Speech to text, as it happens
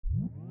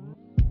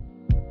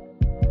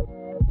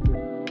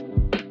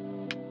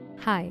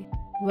Hi,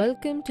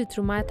 welcome to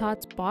Through My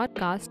Thoughts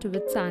podcast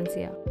with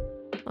Sansia.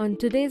 On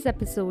today's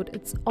episode,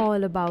 it's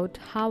all about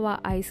how our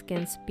eyes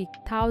can speak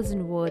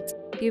thousand words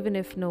even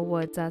if no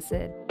words are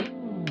said.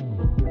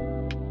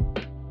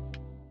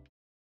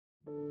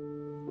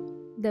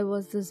 There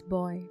was this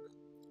boy.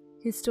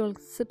 He stole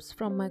sips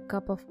from my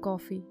cup of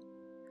coffee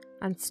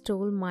and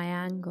stole my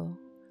anger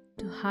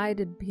to hide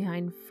it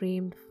behind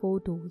framed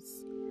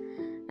photos,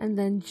 and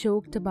then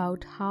joked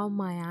about how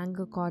my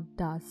anger caught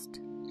dust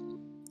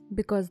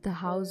because the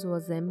house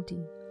was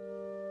empty.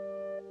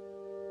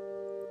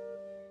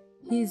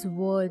 His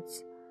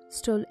words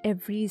stole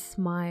every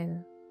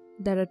smile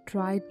that I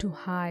tried to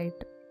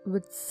hide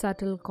with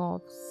subtle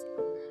coughs,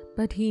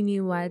 but he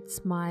knew I'd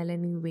smile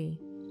anyway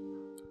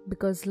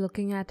because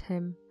looking at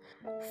him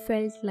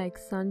felt like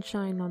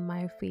sunshine on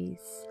my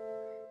face.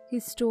 He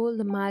stole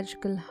the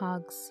magical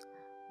hugs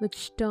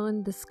which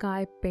turned the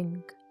sky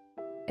pink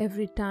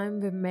every time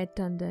we met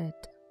under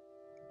it.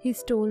 He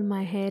stole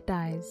my hair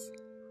ties,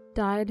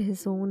 tied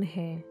his own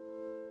hair.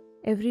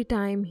 Every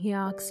time he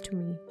asked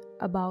me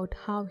about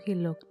how he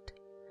looked,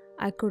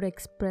 I could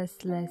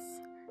express less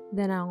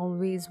than I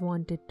always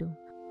wanted to.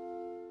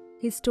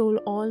 He stole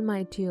all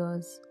my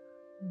tears,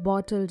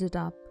 bottled it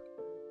up,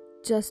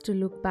 just to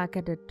look back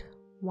at it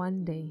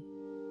one day.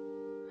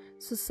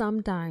 So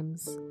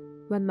sometimes,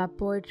 when my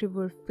poetry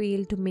would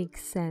fail to make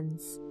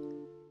sense,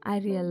 I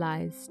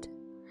realized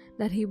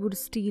that he would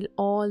steal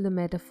all the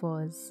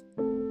metaphors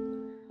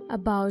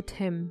about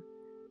him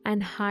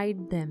and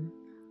hide them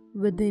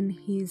within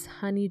his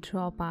honey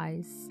drop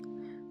eyes,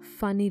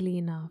 funnily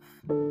enough,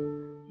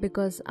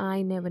 because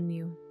I never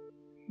knew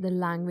the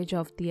language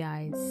of the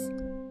eyes.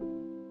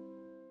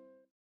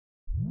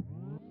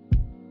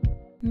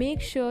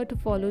 Make sure to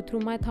follow Through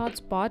My Thoughts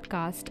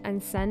podcast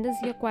and send us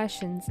your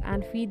questions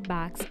and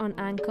feedbacks on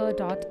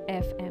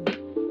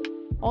anchor.fm.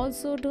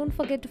 Also, don't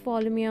forget to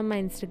follow me on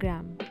my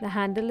Instagram. The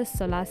handle is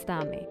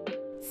Solastame.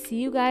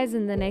 See you guys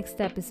in the next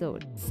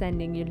episode,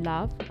 sending you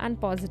love and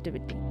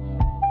positivity.